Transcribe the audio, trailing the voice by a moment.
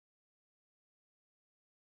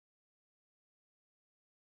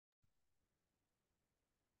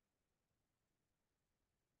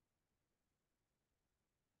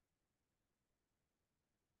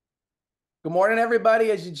Good morning, everybody.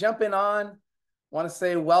 As you jump in on, I want to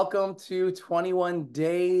say welcome to 21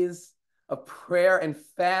 days of prayer and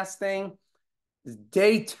fasting. It's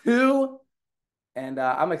day 2, and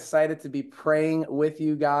I'm excited to be praying with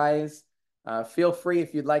you guys. Feel free,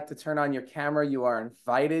 if you'd like to turn on your camera, you are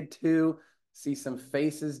invited to see some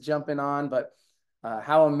faces jumping on. But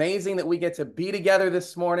how amazing that we get to be together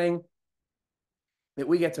this morning, that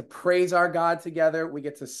we get to praise our God together. We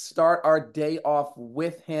get to start our day off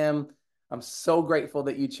with Him. I'm so grateful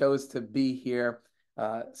that you chose to be here.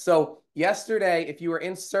 So yesterday, if you were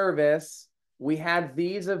in service, we had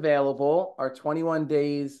these available, our 21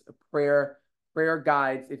 days prayer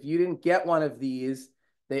guides. If you didn't get one of these,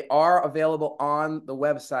 they are available on the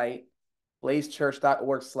website,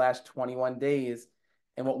 blazechurch.org/21 days.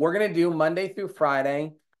 And what we're going to do Monday through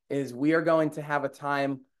Friday is we are going to have a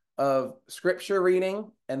time of scripture reading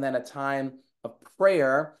and then a time of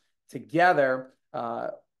prayer together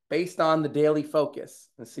based on the daily focus.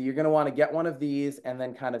 And so you're going to want to get one of these and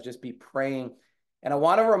then kind of just be praying. And I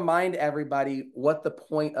want to remind everybody what the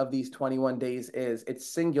point of these 21 days is.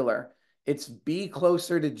 It's singular. It's be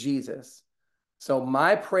closer to Jesus. So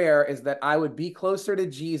my prayer is that I would be closer to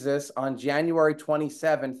Jesus on January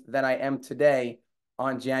 27th than I am today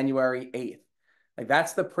on January 8th. Like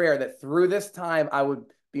that's the prayer, that through this time I would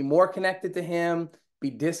be more connected to Him, be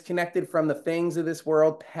disconnected from the things of this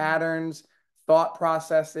world, patterns, thought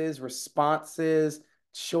processes, responses,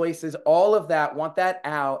 choices, all of that. Want that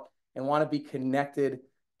out and want to be connected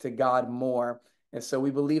to God more. And so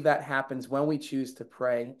we believe that happens when we choose to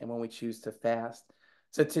pray and when we choose to fast.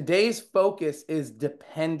 So today's focus is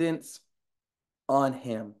dependence on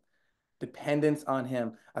Him. Dependence on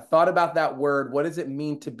Him. I thought about that word. What does it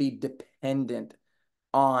mean to be dependent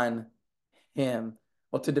on Him?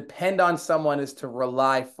 Well, to depend on someone is to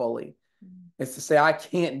rely fully. It's to say, I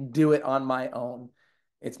can't do it on my own.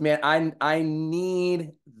 It's, man, I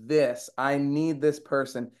need this. I need this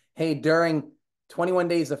person. Hey, during 21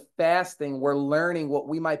 days of fasting, we're learning what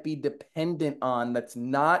we might be dependent on that's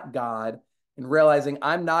not God, and realizing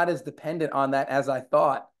I'm not as dependent on that as I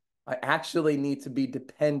thought. I actually need to be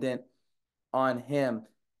dependent on Him.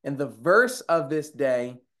 And the verse of this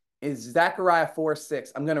day is Zechariah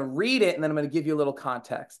 4:6. I'm going to read it and then I'm going to give you a little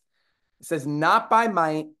context. It says, not by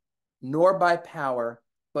might nor by power,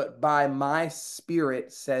 but by my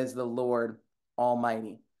spirit, says the Lord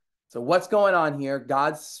Almighty. So what's going on here?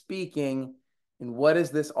 God's speaking. And what is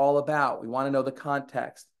this all about? We want to know the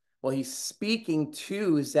context. Well, He's speaking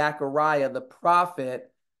to Zechariah, the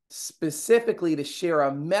prophet, specifically to share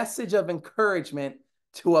a message of encouragement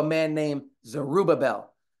to a man named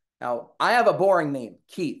Zerubbabel. Now, I have a boring name,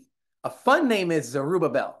 Keith. A fun name is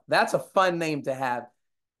Zerubbabel. That's a fun name to have.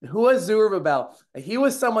 Who was Zerubbabel? He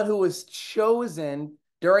was someone who was chosen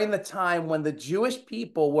during the time when the Jewish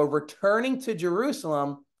people were returning to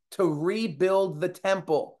Jerusalem to rebuild the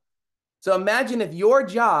temple. So imagine if your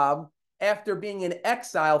job, after being in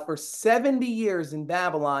exile for 70 years in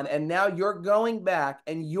Babylon, and now you're going back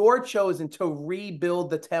and you're chosen to rebuild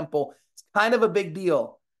the temple. It's kind of a big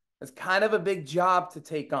deal. It's kind of a big job to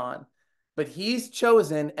take on. But he's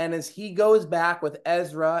chosen, and as he goes back with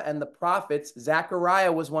Ezra and the prophets,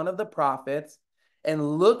 Zechariah was one of the prophets,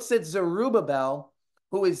 and looks at Zerubbabel,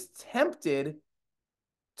 who is tempted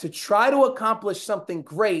to try to accomplish something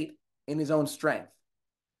great in his own strength.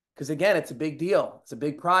 Because again, it's a big deal. It's a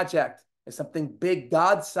big project. It's something big,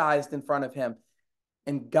 God-sized in front of him.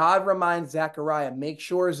 And God reminds Zechariah, make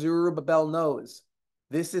sure Zerubbabel knows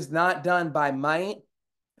this is not done by might.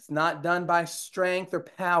 It's not done by strength or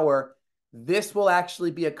power. This will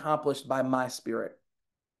actually be accomplished by my spirit.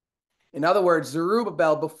 In other words,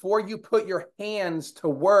 Zerubbabel, before you put your hands to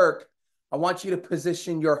work, I want you to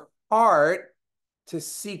position your heart to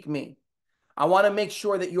seek me. I want to make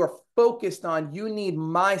sure that you're focused on, you need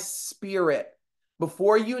my spirit.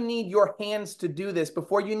 Before you need your hands to do this,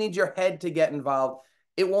 before you need your head to get involved,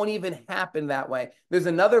 it won't even happen that way. There's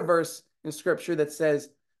another verse in scripture that says,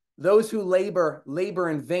 those who labor, labor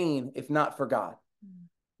in vain, if not for God.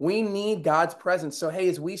 We need God's presence. So, hey,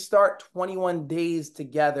 as we start 21 days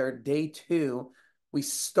together, day 2, we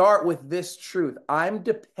start with this truth. I'm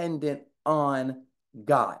dependent on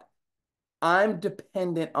God. I'm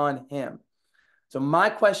dependent on Him. So my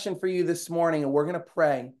question for you this morning, and we're going to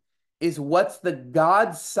pray, is what's the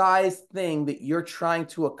God-sized thing that you're trying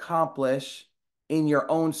to accomplish in your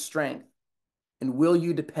own strength? And will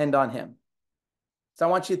you depend on Him? So I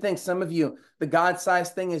want you to think, some of you, the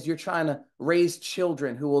God-sized thing is you're trying to raise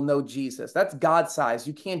children who will know Jesus. That's God-sized.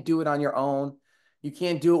 You can't do it on your own. You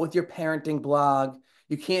can't do it with your parenting blog.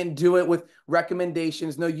 You can't do it with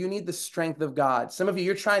recommendations. No, you need the strength of God. Some of you,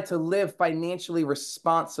 you're trying to live financially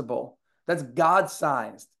responsible. That's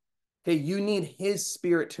God-sized. Okay, you need his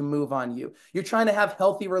spirit to move on you. You're trying to have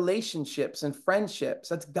healthy relationships and friendships.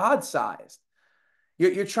 That's God-sized.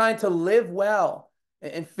 You're trying to live well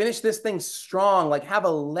and finish this thing strong, like have a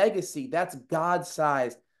legacy. That's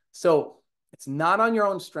God-sized. So it's not on your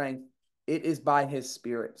own strength. It is by his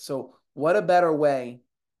spirit. So what a better way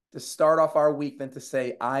to start off our week than to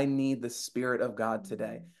say, I need the spirit of God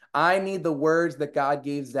today. I need the words that God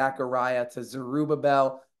gave Zechariah to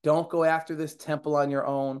Zerubbabel. Don't go after this temple on your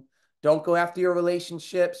own. Don't go after your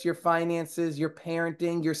relationships, your finances, your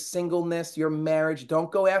parenting, your singleness, your marriage.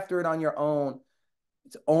 Don't go after it on your own.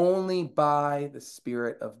 It's only by the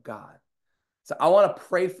Spirit of God. So I want to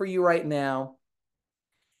pray for you right now.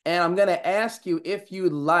 And I'm going to ask you if you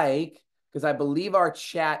like, because I believe our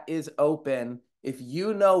chat is open, if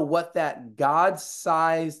you know what that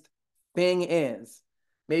God-sized thing is.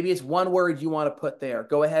 Maybe it's one word you want to put there.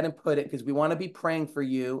 Go ahead and put it, because we want to be praying for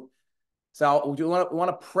you. So we want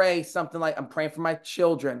to pray something like, I'm praying for my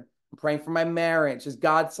children. I'm praying for my marriage. Is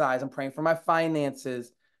God-sized. I'm praying for my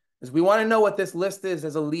finances. Because we want to know what this list is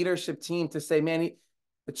as a leadership team to say, man,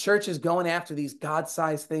 the church is going after these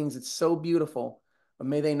God-sized things. It's so beautiful. But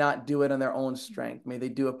may they not do it on their own strength. May they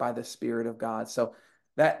do it by the Spirit of God. So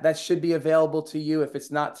that should be available to you. If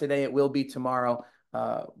it's not today, it will be tomorrow.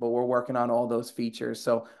 But we're working on all those features.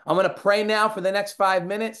 So I'm going to pray now for the next 5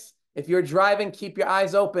 minutes. If you're driving, keep your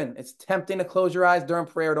eyes open. It's tempting to close your eyes during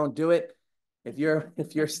prayer. Don't do it. If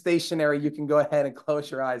you're stationary, you can go ahead and close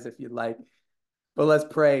your eyes if you'd like. But let's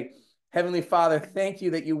pray. Heavenly Father, thank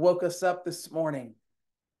you that you woke us up this morning.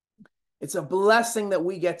 It's a blessing that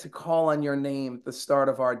we get to call on your name at the start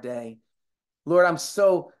of our day. Lord, I'm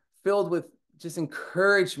so filled with just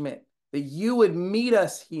encouragement that you would meet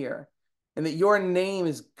us here and that your name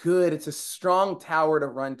is good. It's a strong tower to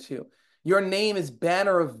run to. Your name is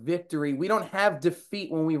banner of victory. We don't have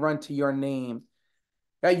defeat when we run to your name.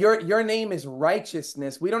 God, your name is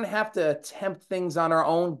righteousness. We don't have to attempt things on our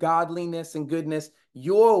own godliness and goodness.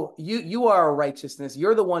 You are a righteousness.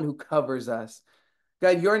 You're the one who covers us.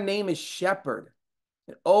 God, your name is shepherd.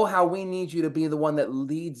 And oh, how we need you to be the one that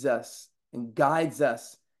leads us and guides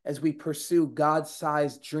us as we pursue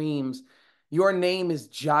God-sized dreams. Your name is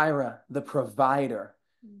Jireh, the provider.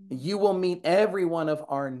 You will meet every one of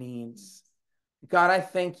our needs. God, I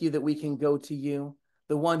thank you that we can go to you,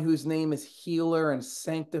 the one whose name is healer and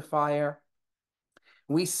sanctifier.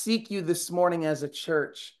 We seek you this morning as a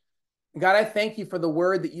church. God, I thank you for the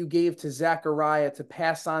word that you gave to Zechariah to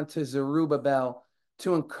pass on to Zerubbabel,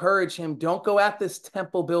 to encourage him. Don't go at this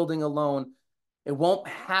temple building alone. It won't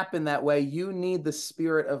happen that way. You need the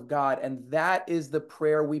Spirit of God. And that is the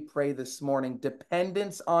prayer we pray this morning.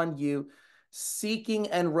 Dependence on you, seeking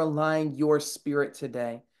and relying your Spirit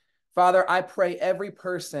today. Father, I pray every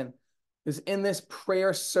person who's in this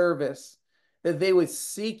prayer service, that they would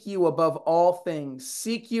seek you above all things,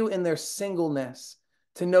 seek you in their singleness,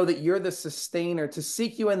 to know that you're the sustainer, to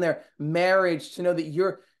seek you in their marriage, to know that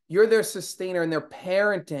you're their sustainer in their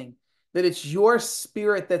parenting, that it's your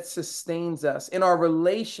Spirit that sustains us in our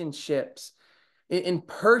relationships, in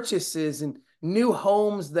purchases, and new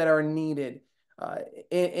homes that are needed,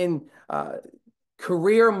 in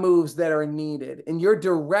career moves that are needed, in your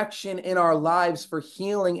direction in our lives for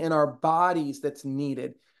healing in our bodies that's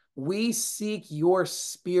needed. We seek your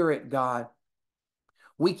Spirit, God.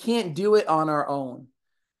 We can't do it on our own.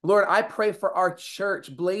 Lord, I pray for our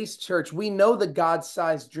church, Blaze Church. We know the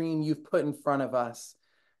God-sized dream you've put in front of us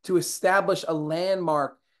to establish a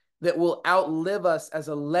landmark that will outlive us as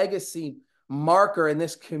a legacy marker in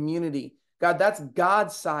this community. God, that's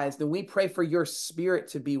God-sized, and we pray for your Spirit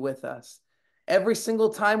to be with us. Every single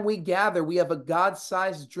time we gather, we have a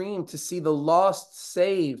God-sized dream to see the lost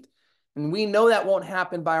saved. And we know that won't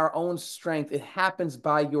happen by our own strength. It happens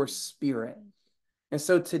by your Spirit. And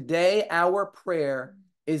so today, our prayer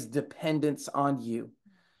is dependence on you.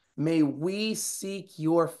 May we seek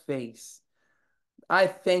your face. I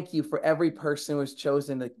thank you for every person who has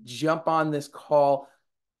chosen to jump on this call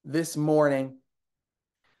this morning.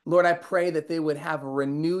 Lord, I pray that they would have a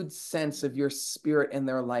renewed sense of your Spirit in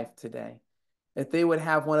their life today, that they would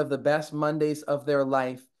have one of the best Mondays of their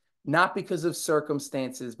life, not because of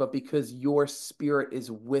circumstances, but because your Spirit is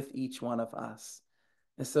with each one of us.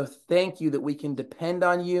 And so thank you that we can depend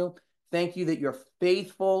on you. Thank you that you're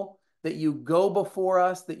faithful, that you go before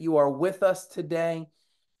us, that you are with us today.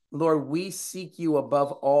 Lord, we seek you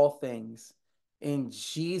above all things. In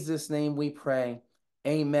Jesus' name we pray.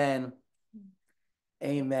 Amen.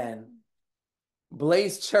 Amen.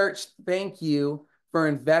 Blaze Church, thank you for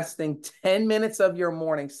investing 10 minutes of your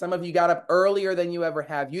morning. Some of you got up earlier than you ever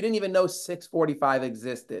have. You didn't even know 6:45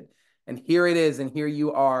 existed. And here it is, and here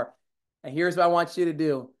you are. And here's what I want you to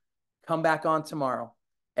do. Come back on tomorrow.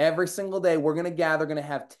 Every single day, we're going to gather, going to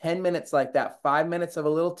have 10 minutes like that, 5 minutes of a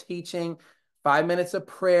little teaching, 5 minutes of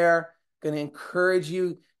prayer. Going to encourage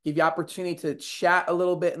you, give you opportunity to chat a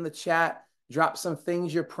little bit in the chat, drop some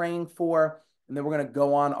things you're praying for, and then we're going to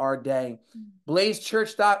go on our day.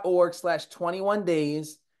 blazechurch.org/21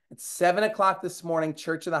 days. At 7 o'clock this morning,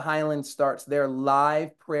 Church of the Highlands starts their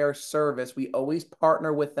live prayer service. We always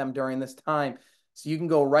partner with them during this time. So you can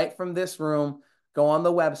go right from this room, go on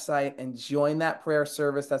the website and join that prayer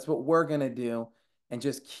service. That's what we're going to do. And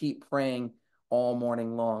just keep praying all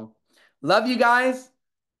morning long. Love you guys.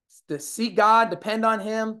 To seek God, depend on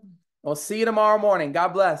him. We'll see you tomorrow morning. God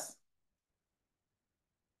bless.